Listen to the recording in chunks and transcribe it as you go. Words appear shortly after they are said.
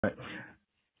Right.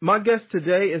 My guest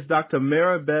today is Dr.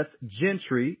 Marabeth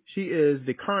Gentry. She is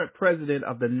the current president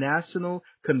of the National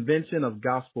Convention of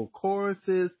Gospel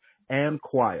Choruses and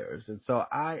Choirs. And so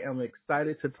I am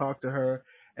excited to talk to her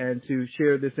and to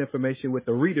share this information with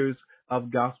the readers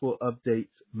of Gospel Updates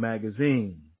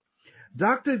magazine.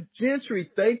 Dr. Gentry,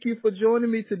 thank you for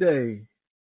joining me today.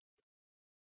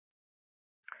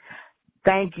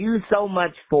 Thank you so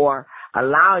much for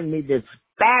allowing me this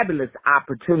fabulous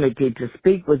opportunity to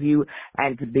speak with you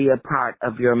and to be a part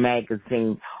of your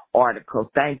magazine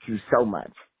article. Thank you so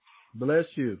much. Bless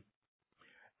you.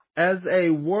 As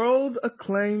a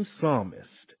world-acclaimed psalmist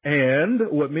and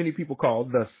what many people call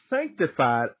the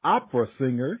sanctified opera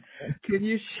singer, can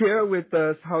you share with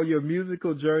us how your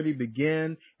musical journey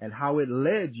began and how it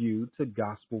led you to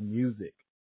gospel music?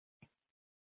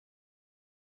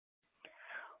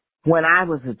 When I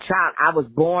was a child, I was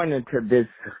born into this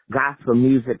gospel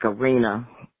music arena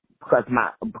because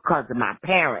of my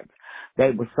parents.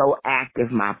 They were so active.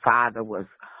 My father was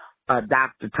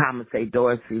Dr. Thomas A.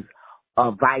 Dorsey's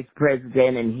vice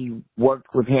president, and he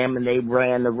worked with him, and they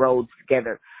ran the roads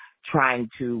together trying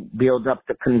to build up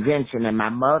the convention. And my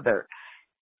mother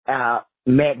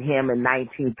met him in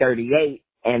 1938,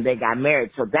 and they got married.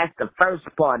 So that's the first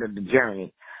part of the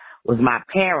journey, was my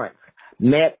parents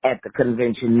met at the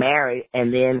convention, married,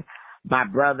 and then my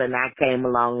brother and I came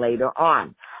along later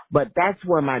on. But that's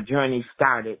where my journey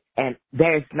started. And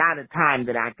there's not a time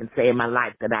that I can say in my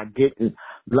life that I didn't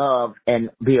love and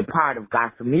be a part of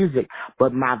gospel music.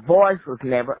 But my voice was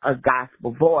never a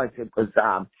gospel voice. It was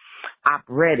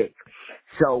operatic.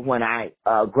 So when I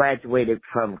graduated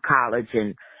from college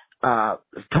and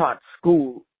taught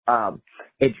school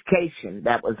education,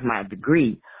 that was my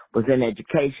degree, was in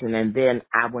education, and then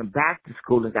I went back to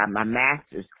school and got my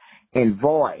master's in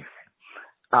voice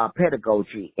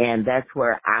pedagogy, and that's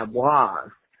where I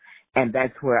was, and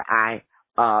that's where I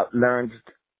learned.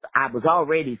 I was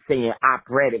already singing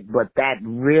operatic, but that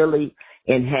really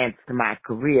enhanced my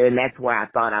career, and that's where I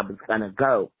thought I was going to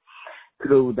go,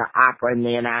 through the opera, and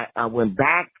then I went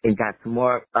back and got some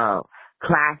more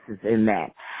classes in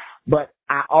that. But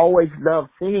I always loved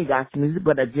singing gospel music,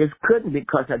 but I just couldn't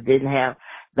because I didn't have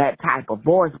that type of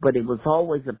voice, but it was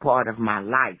always a part of my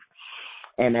life.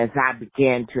 And as I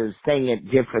began to sing at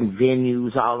different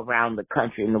venues all around the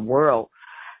country and the world,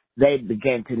 they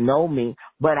began to know me,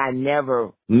 but I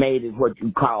never made it what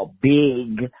you call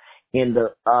big in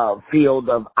the field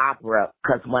of opera,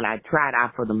 because when I tried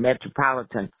out for the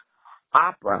Metropolitan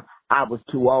Opera, I was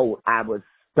too old. I was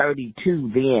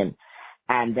 32 then,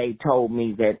 and they told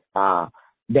me that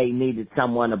they needed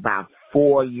someone about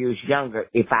 4 years younger.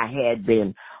 If I had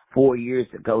been 4 years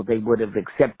ago, they would have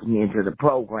accepted me into the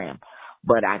program,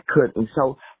 but I couldn't.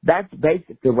 So that's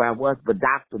basically where I was. But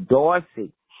Dr.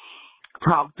 Dorsey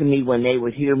talked to me when they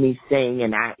would hear me sing,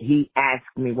 and he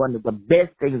asked me one of the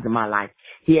best things in my life.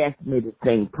 He asked me to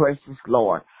sing Precious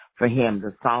Lord for him,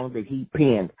 the song that he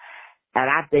penned. And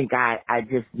I think I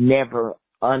just never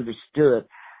understood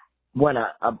when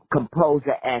a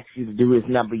composer asks you to do his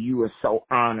number, you are so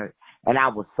honored. And I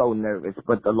was so nervous,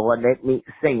 but the Lord let me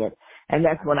sing it. And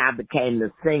that's when I became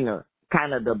the singer,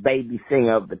 kind of the baby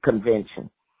singer of the convention.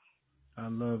 I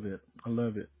love it. I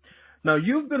love it. Now,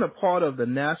 you've been a part of the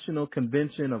National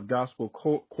Convention of Gospel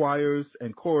Choirs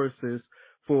and Choruses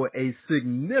for a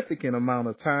significant amount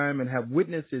of time and have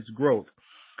witnessed its growth.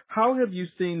 How have you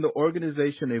seen the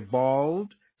organization evolve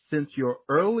since your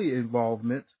early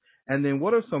involvement? And then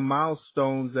what are some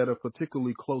milestones that are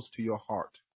particularly close to your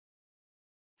heart?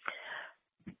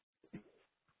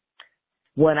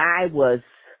 When I was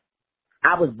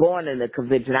born in the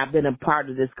convention. I've been a part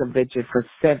of this convention for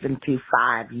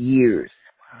 75 years.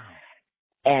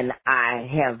 Wow. And I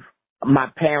have my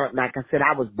parent, like I said,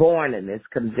 I was born in this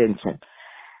convention,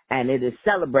 and it is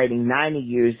celebrating 90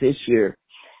 years this year.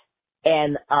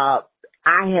 And I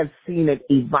have seen it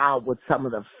evolve with some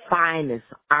of the finest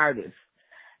artists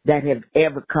that have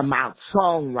ever come out,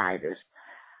 songwriters,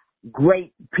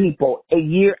 great people. A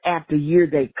year after year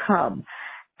they come.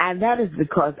 And that is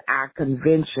because our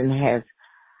convention has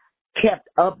kept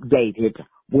updated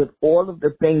with all of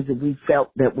the things that we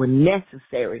felt that were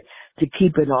necessary to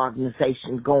keep an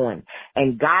organization going.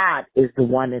 And God is the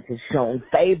one that has shown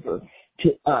favor to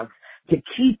us to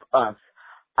keep us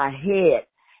ahead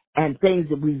and things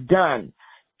that we've done.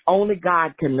 Only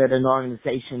God can let an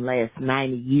organization last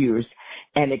 90 years,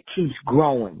 and it keeps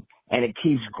growing, and it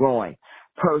keeps growing.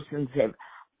 Persons have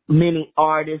many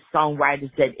artists,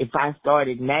 songwriters that if I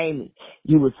started naming,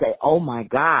 you would say, oh my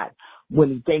God, when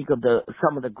you think of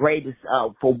some of the greatest,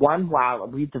 for one while,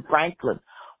 Aretha Franklin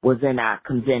was in our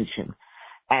convention.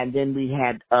 And then we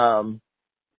had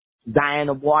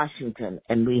Diana Washington,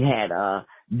 and we had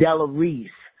Della Reese.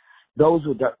 Those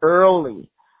were the early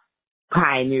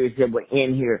pioneers that were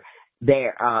in here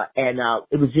there, and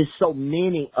it was just so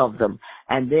many of them.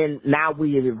 And then now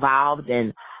we have evolved,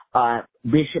 and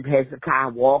Bishop Hezekiah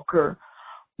Walker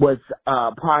was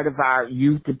part of our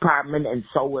youth department, and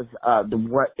so was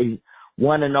the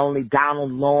one and only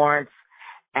Donald Lawrence.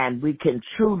 And we can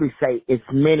truly say it's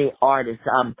many artists.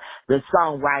 The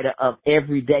songwriter of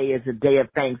Every Day is a Day of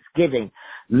Thanksgiving,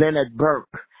 Leonard Burke,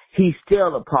 he's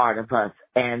still a part of us,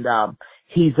 and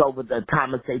he's over the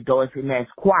Thomas A. Dorsey Mass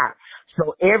Choir.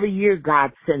 So every year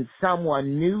God sends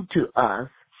someone new to us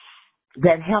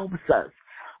that helps us.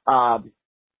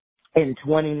 In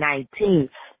 2019,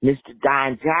 Mr.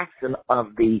 Don Jackson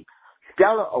of the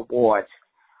Stellar Awards,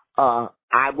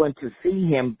 I went to see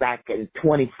him back in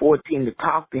 2014 to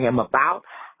talk to him about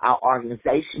our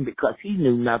organization because he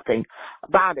knew nothing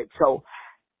about it. So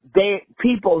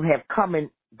people have come and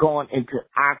gone into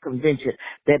our convention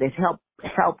that has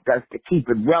helped us to keep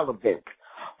it relevant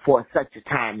for such a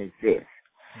time as this.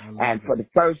 And for the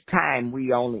first time,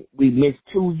 we missed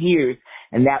 2 years,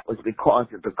 and that was because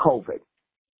of the COVID.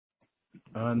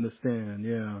 I understand,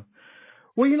 yeah.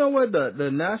 Well, you know what? The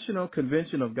National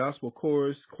Convention of Gospel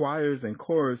Choirs and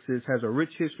Choruses has a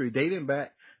rich history dating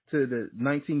back to the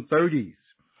 1930s.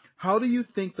 How do you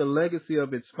think the legacy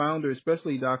of its founder,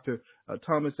 especially Dr.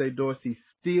 Thomas A. Dorsey,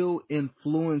 still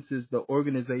influences the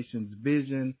organization's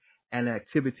vision and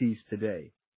activities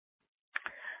today?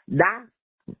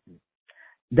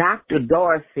 Dr.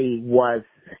 Dorsey was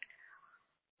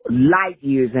light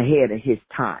years ahead of his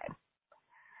time.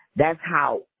 That's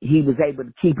how he was able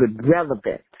to keep it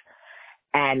relevant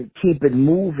and keep it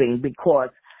moving, because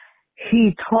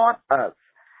he taught us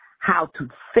how to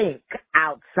think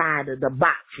outside of the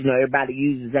box. You know, everybody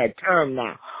uses that term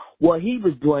now. Well, he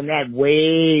was doing that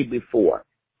way before,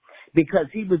 because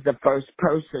he was the first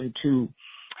person to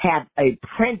have a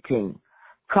printing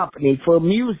company for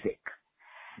music.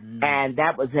 And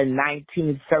that was in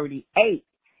 1938.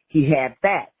 He had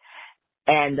that.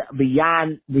 And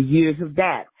beyond the years of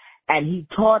that. And he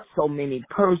taught so many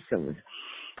persons.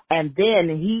 And then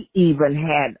he even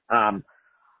had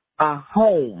a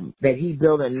home that he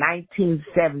built in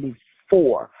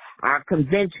 1974, our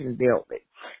convention building.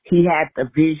 He had the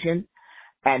vision,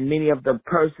 and many of the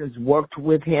persons worked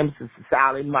with him, Sister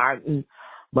Sally Martin,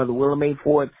 Mother Willamine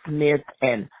Ford Smith,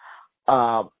 and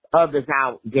others.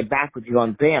 I'll get back with you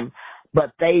on them.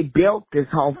 But they built this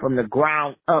home from the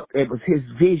ground up. It was his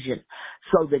vision.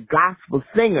 So the gospel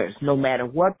singers, no matter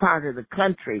what part of the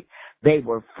country they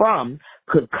were from,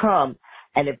 could come,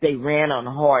 and if they ran on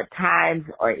hard times,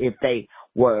 or if they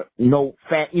were had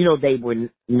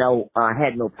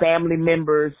no family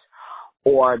members,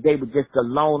 or they were just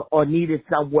alone, or needed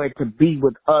somewhere to be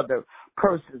with other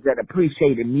persons that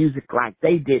appreciated music like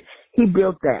they did, he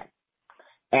built that.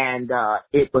 And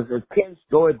it was a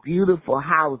 10-story, beautiful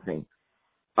housing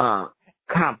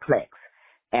complex.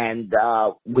 And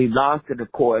we lost it,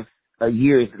 of course,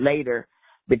 years later,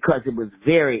 because it was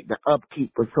the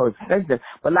upkeep was so expensive.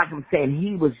 But like I'm saying,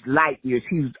 he was light years.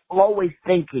 He was always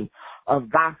thinking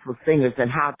of gospel singers and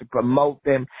how to promote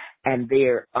them and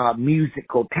their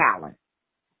musical talent.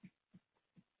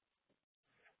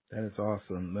 That is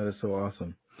awesome. That is so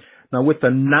awesome. Now, with the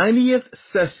 90th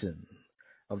session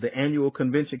of the annual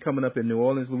convention coming up in New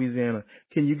Orleans, Louisiana,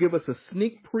 can you give us a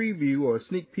sneak preview or a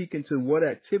sneak peek into what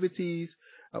activities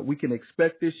we can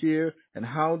expect this year, and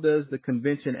how does the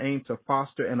convention aim to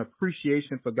foster an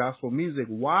appreciation for gospel music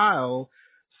while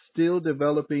still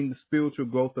developing the spiritual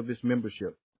growth of its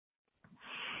membership?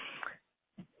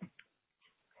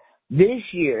 This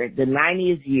year, the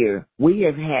 90th year, we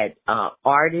have had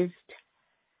artists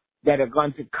that are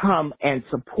going to come and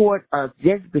support us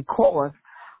just because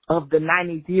of the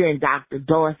 90th year in Dr.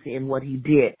 Dorsey and what he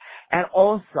did. And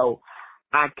also,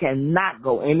 I cannot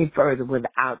go any further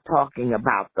without talking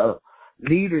about the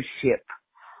leadership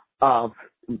of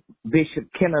Bishop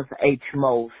Kenneth H.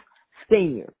 Mose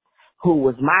Sr., who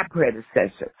was my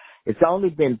predecessor. It's only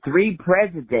been 3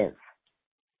 presidents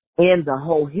in the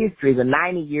whole history, the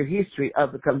 90-year history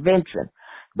of the convention.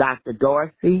 Dr.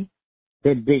 Dorsey,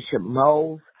 then Bishop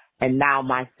Mose, and now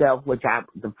myself, which I'm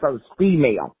the first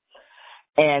female.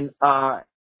 And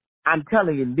I'm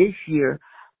telling you, this year,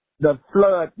 the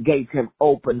floodgates have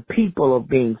opened. People are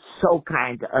being so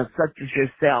kind to us, such as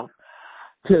yourself,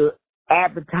 to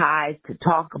advertise, to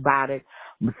talk about it.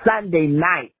 Sunday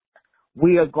night,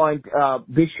 we are going to,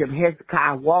 Bishop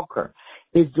Hezekiah Walker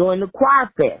is doing the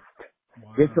Choir Fest.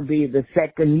 Wow. This will be the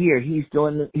 2nd year. He's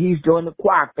doing the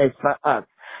Choir Fest for us,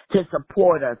 to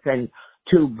support us and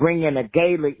to bring in a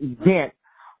gala event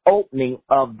opening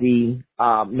of the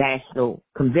National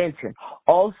Convention.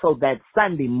 Also, that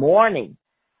Sunday morning,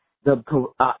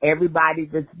 everybody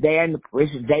that's there in the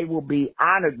parishioners, they will be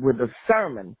honored with a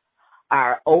sermon.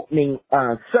 Our opening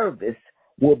service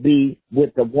will be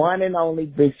with the one and only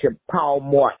Bishop Paul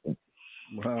Morton.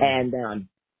 Wow.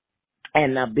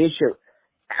 And Bishop,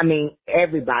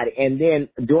 everybody. And then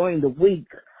during the week,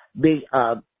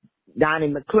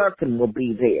 Donnie McClurkin will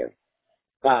be there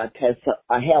to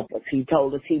help us. He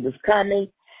told us he was coming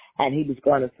and he was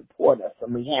going to support us.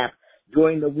 And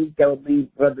during the week, there will be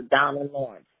Brother Donald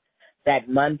Lawrence. That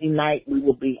Monday night, we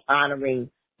will be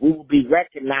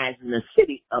recognizing the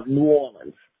city of New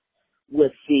Orleans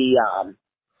with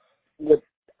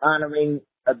honoring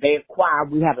their choir.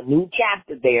 We have a new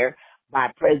chapter there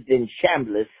by President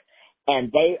Chambliss,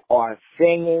 and they are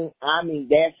singing.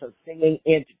 There's a singing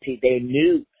entity. They're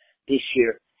new this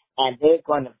year, and they're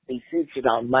going to be featured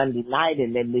on Monday night,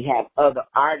 and then we have other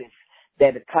artists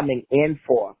that are coming in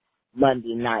for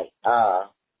Monday night.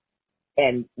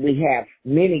 And we have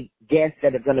many guests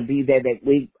that are going to be there that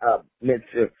week.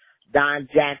 Mr. Don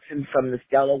Jackson from the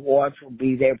Stellar Awards will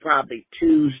be there probably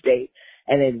Tuesday,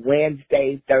 and then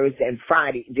Wednesday, Thursday, and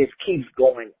Friday. It just keeps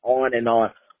going on and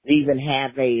on. We even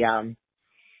have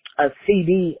a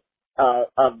CD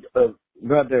of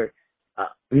Brother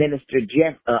Minister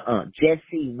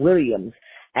Jesse Williams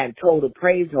and Total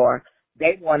Praise Horror.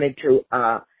 They wanted to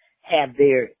have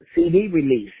their CD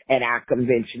release at our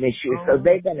convention this year, so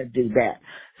they're going to do that.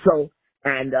 So,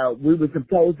 and we were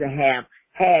supposed to have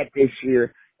had this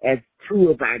year as two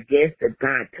of our guests that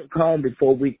God took home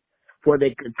before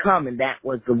they could come, and that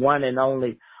was the one and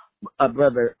only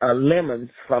Brother Lemons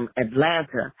from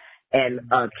Atlanta and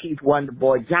Keith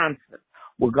Wonderboy Johnson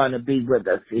were going to be with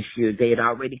us this year. They had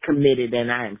already committed,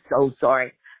 and I am so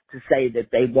sorry to say that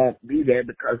they won't be there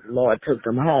because the Lord took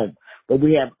them home. But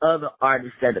we have other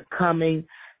artists that are coming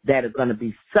that are going to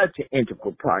be such an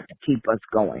integral part to keep us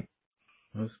going.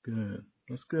 That's good.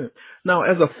 That's good. Now,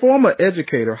 as a former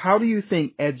educator, how do you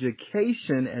think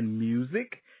education and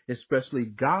music, especially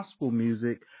gospel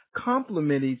music,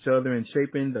 complement each other in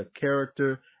shaping the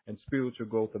character and spiritual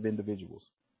growth of individuals?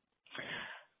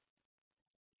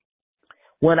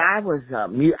 When I was,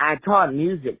 I taught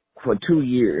music for 2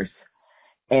 years,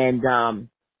 and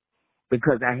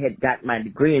because I had got my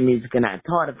degree in music and I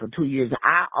taught it for 2 years,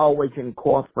 I always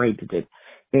incorporated it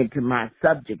into my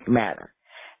subject matter.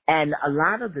 And a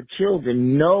lot of the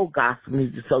children know gospel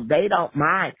music, so they don't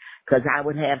mind, because I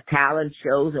would have talent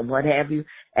shows and what have you.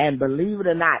 And believe it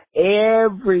or not,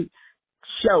 every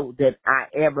show that I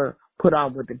ever put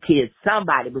on with the kids,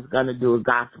 somebody was going to do a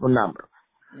gospel number.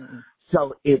 Mm-hmm.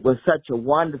 So it was such a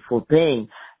wonderful thing.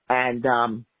 And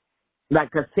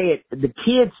like I said, the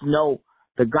kids know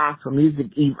the gospel music.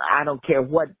 I don't care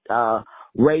what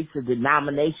race or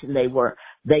denomination they were.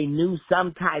 They knew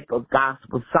some type of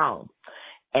gospel song.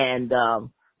 And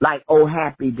like Oh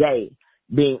Happy Day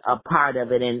being a part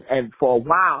of it. And for a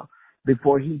while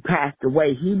before he passed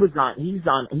away, he was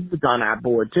on our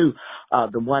board too,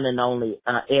 the one and only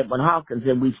Edwin Hawkins.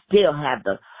 And we still have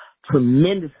the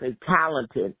tremendously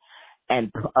talented and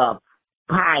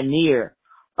pioneer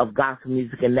of gospel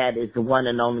music, and that is the one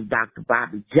and only Dr.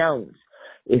 Bobby Jones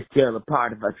is still a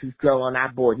part of us. He's still on our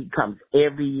board. He comes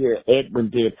every year. Edwin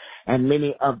did, and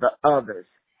many of the others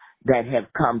that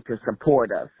have come to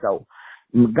support us. So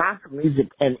gospel music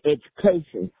and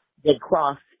education, they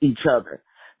cross each other.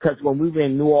 Because when we were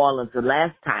in New Orleans the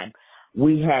last time,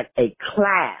 we had a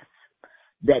class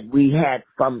that we had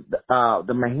from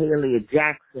the Mahalia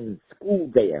Jackson school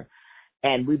there.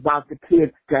 And we brought the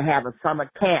kids to have a summer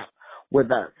camp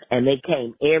with us. And they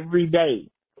came every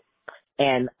day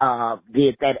and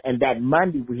did that. And that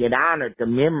Monday we had honored the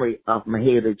memory of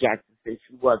Mahalia Jackson, since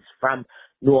she was from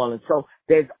New Orleans. So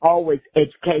there's always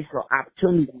educational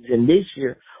opportunities. And this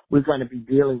year we're going to be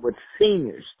dealing with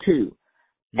seniors too,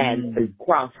 and a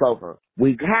crossover.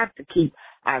 We have to keep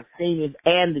our seniors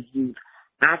and the youth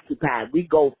occupied. We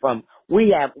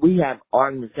have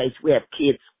organizations, we have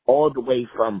kids all the way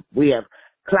from, we have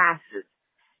classes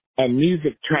and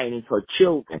music training for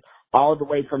children, all the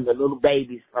way from the little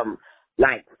babies from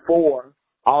like 4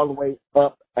 all the way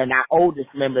up, and our oldest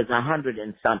member is 100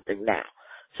 and something now.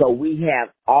 So we have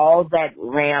all that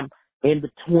RAM in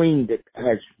between that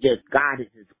has just, God has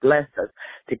just blessed us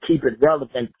to keep it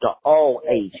relevant to all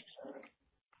ages.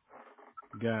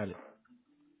 Got it.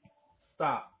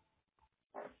 Stop.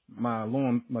 My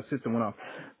system went off.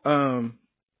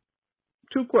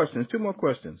 Two more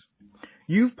questions.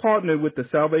 You've partnered with the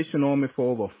Salvation Army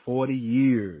for over 40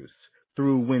 years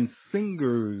through When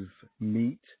Singers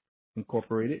Meet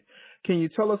Incorporated. Can you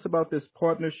tell us about this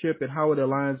partnership and how it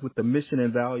aligns with the mission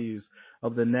and values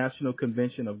of the National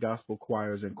Convention of Gospel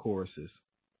Choirs and Choruses?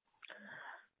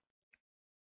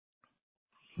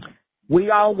 We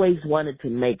always wanted to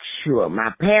make sure,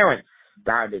 my parents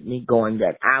started me going,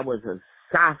 that I was a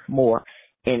sophomore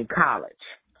in college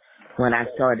when I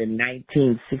started in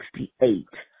 1968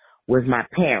 with my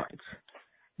parents.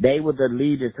 They were the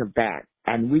leaders of that.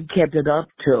 And we kept it up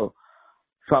till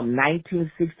from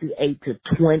 1968 to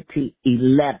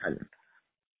 2011.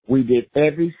 We did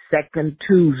every second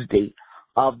Tuesday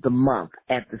of the month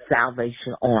at the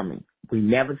Salvation Army. We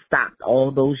never stopped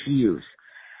all those years.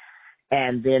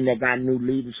 And then they got new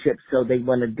leadership, so they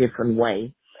went a different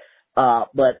way.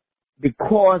 But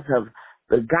because of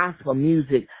the gospel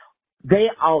music,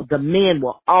 the men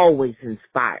were always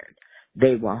inspired.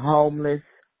 They were homeless.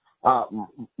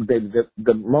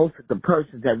 The most of the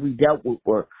persons that we dealt with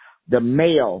were the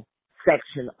male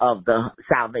section of the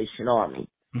Salvation Army.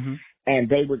 Mm-hmm. And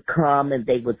they would come and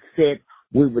they would sit.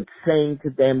 We would sing to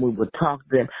them. We would talk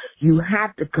to them. You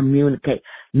have to communicate.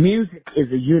 Music is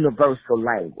a universal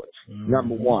language, mm-hmm.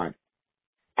 number one.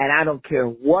 And I don't care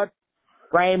what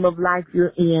frame of life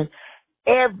you're in,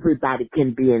 everybody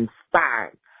can be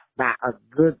inspired by a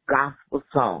good gospel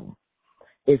song.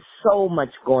 There's so much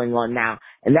going on now,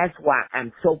 and that's why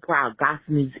I'm so proud.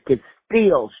 Gospel music is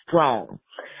still strong.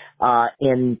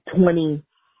 In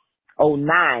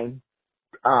 2009,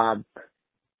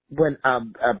 when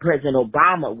President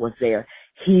Obama was there,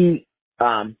 he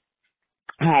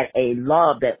had a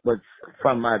law that was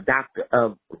from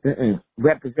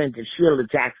Representative Sheila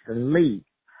Jackson Lee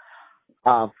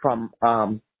from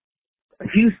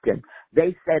Houston.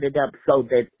 They set it up so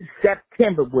that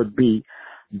September would be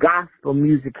Gospel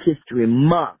Music History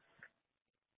Month.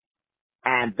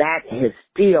 And that has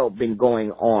still been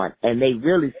going on. And they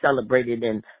really celebrated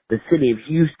in the city of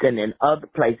Houston and other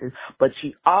places. But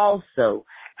she also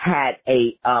had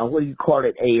a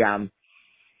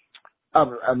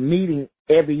meeting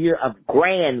every year of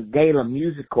grand gala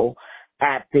musical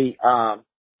at the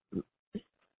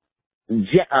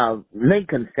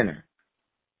Lincoln Center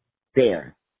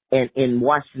there in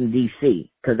Washington,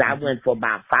 D.C., because I went for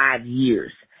about 5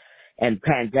 years, and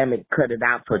pandemic cut it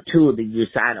out for 2 of the years,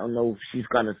 so I don't know if she's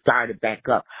going to start it back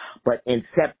up. But in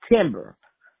September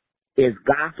is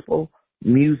Gospel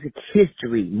Music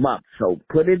History Month, so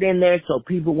put it in there so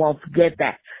people won't forget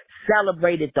that.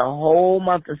 Celebrate it the whole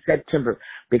month of September,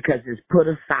 because it's put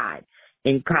aside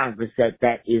in Congress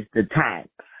that is the time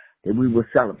that we will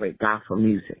celebrate gospel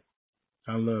music.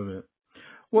 I love it.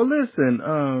 Well, listen,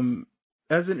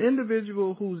 as an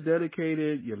individual who's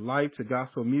dedicated your life to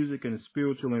gospel music and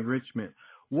spiritual enrichment,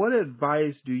 what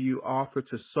advice do you offer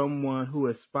to someone who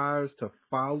aspires to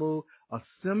follow a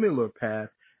similar path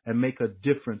and make a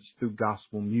difference through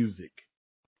gospel music?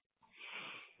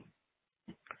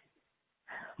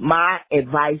 My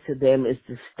advice to them is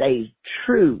to stay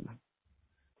true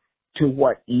to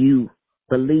what you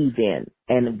believe in.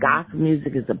 And if gospel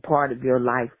music is a part of your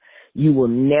life, you will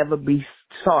never be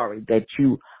sorry that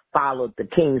you followed the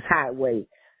King's Highway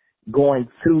going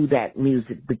through that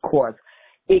music, because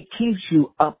it keeps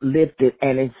you uplifted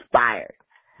and inspired.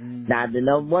 Mm. Now,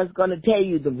 no one's going to tell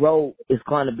you the road is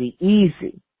going to be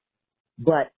easy,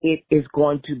 but it is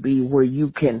going to be where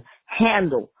you can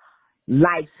handle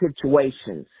life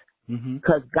situations,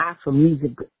 because gospel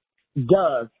music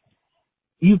does.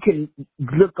 You can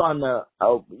look on the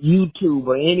YouTube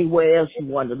or anywhere else you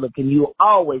want to look, and you'll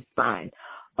always find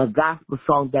a gospel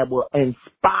song that will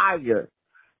inspire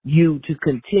you to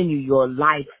continue your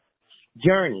life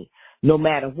journey, no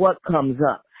matter what comes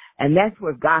up. And that's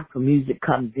where gospel music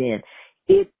comes in.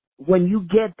 When you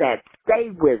get that, stay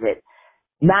with it.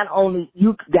 Not only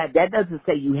that doesn't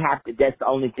say you have to. That's the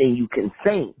only thing you can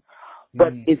sing.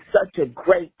 But it's such a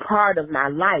great part of my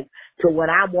life. So when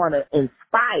I want to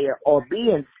inspire or be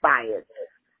inspired,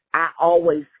 I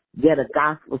always get a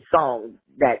gospel song,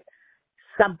 that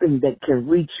something that can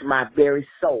reach my very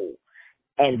soul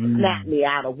and snap me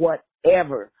out of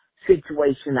whatever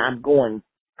situation I'm going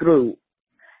through.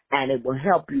 And it will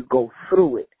help you go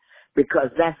through it,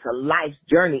 because that's a life's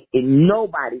journey, and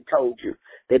nobody told you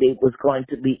that it was going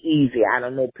to be easy. I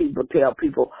don't know, people tell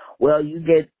people, well, you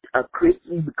get a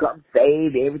Christian, become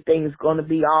saved, everything is going to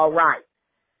be all right.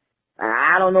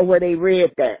 I don't know where they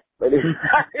read that, but it's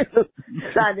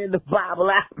not in the Bible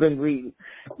I've been reading.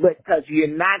 Because you're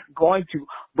not going to.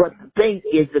 But the thing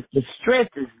is that the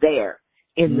strength is there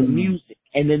in the music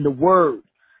and in the word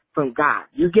from God.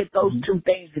 You get those two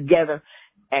things together,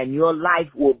 and your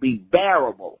life will be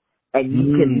bearable, and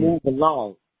you can move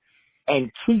along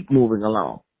and keep moving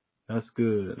along. That's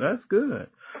good. That's good.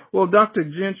 Well, Dr.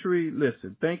 Gentry,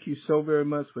 listen, thank you so very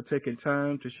much for taking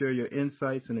time to share your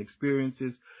insights and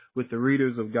experiences with the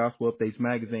readers of Gospel Updates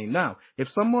magazine. Now, if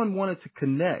someone wanted to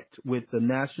connect with the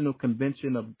National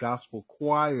Convention of Gospel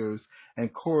Choirs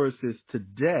and Choruses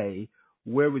today,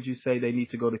 where would you say they need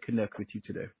to go to connect with you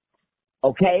today?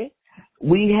 Okay.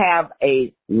 We have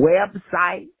a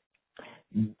website,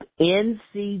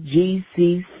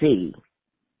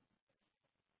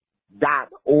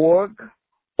 NCGCC.org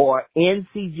or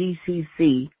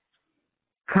NCGCC,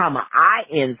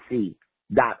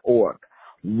 INC.org.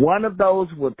 One of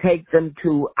those will take them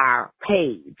to our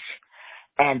page,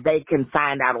 and they can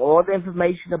find out all the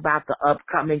information about the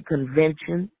upcoming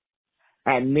convention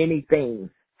and many things.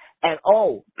 And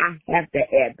oh, I have to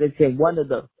add this in, one of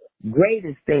the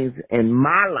greatest things in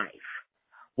my life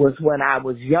was when I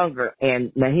was younger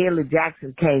and Mahalia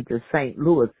Jackson came to St.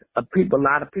 Louis. A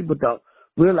lot of people don't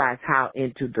realize how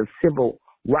into the civil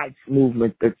rights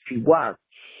movement that she was.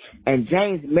 And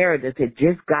James Meredith had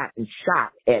just gotten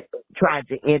shot at trying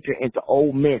to enter into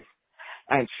Ole Miss.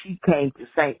 And she came to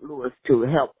St. Louis to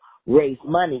help raise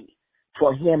money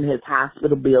for him, his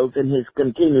hospital bills, and his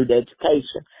continued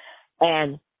education.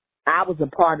 And I was a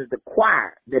part of the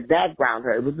choir, the background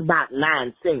her. It was about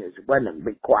 9 singers. It wasn't a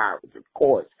big choir, it was a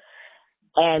chorus.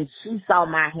 And she saw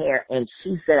my hair and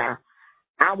she said,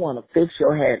 I want to fix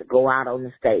your hair to go out on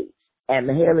the stage. And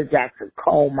Mahalia Jackson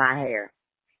combed my hair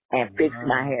and fixed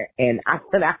my hair. And I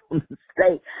went out on the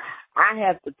stage. I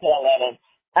have to tell that.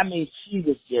 I mean, she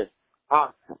was just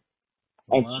awesome.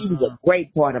 And she was a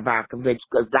great part of our convention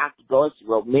because Dr. Dorsey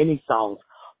wrote many songs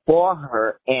for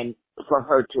her and for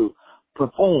her to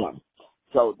perform.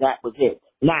 So that was it.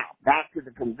 Now, back to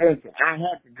the convention. I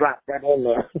had to drop that in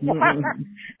there.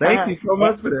 Thank you so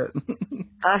much for that.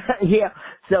 Yeah.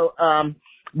 So,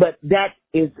 but that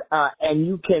is, and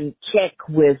you can check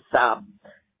with,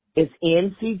 it's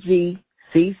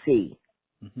NCGCC,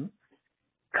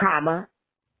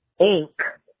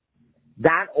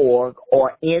 Inc.org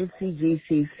or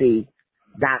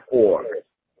NCGCC.org.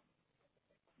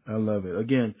 I love it.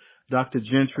 Again, Dr.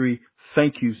 Gentry,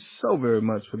 thank you so very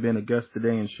much for being a guest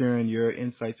today and sharing your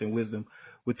insights and wisdom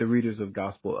with the readers of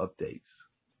Gospel Updates.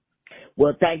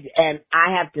 Well, thank you. And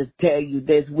I have to tell you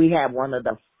this, we have one of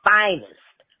the finest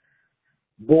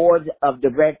boards of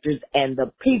directors and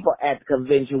the people at the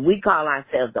convention. We call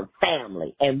ourselves a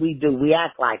family, and we do. We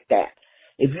act like that.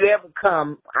 If you ever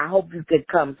come, I hope you could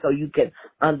come so you can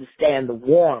understand the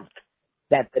warmth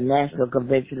that the National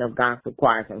Convention of Gospel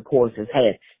Choirs and Choruses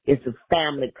has. It's a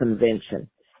family convention,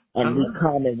 and we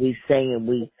come and we sing and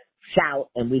we shout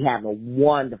and we have a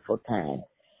wonderful time.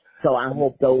 So I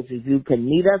hope those of you can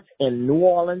meet us in New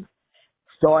Orleans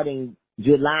starting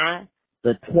July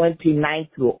the 29th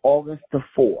through August the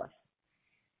 4th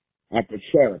at the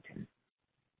Sheraton.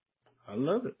 I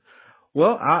love it.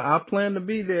 Well, I plan to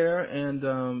be there. And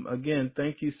again,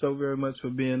 thank you so very much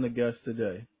for being the guest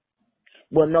today.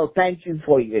 Well, no, thank you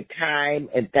for your time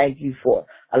and thank you for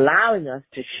allowing us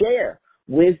to share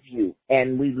with you.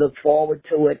 And we look forward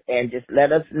to it. And just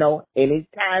let us know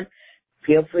anytime.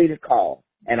 Feel free to call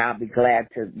and I'll be glad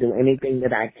to do anything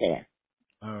that I can.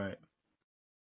 All right.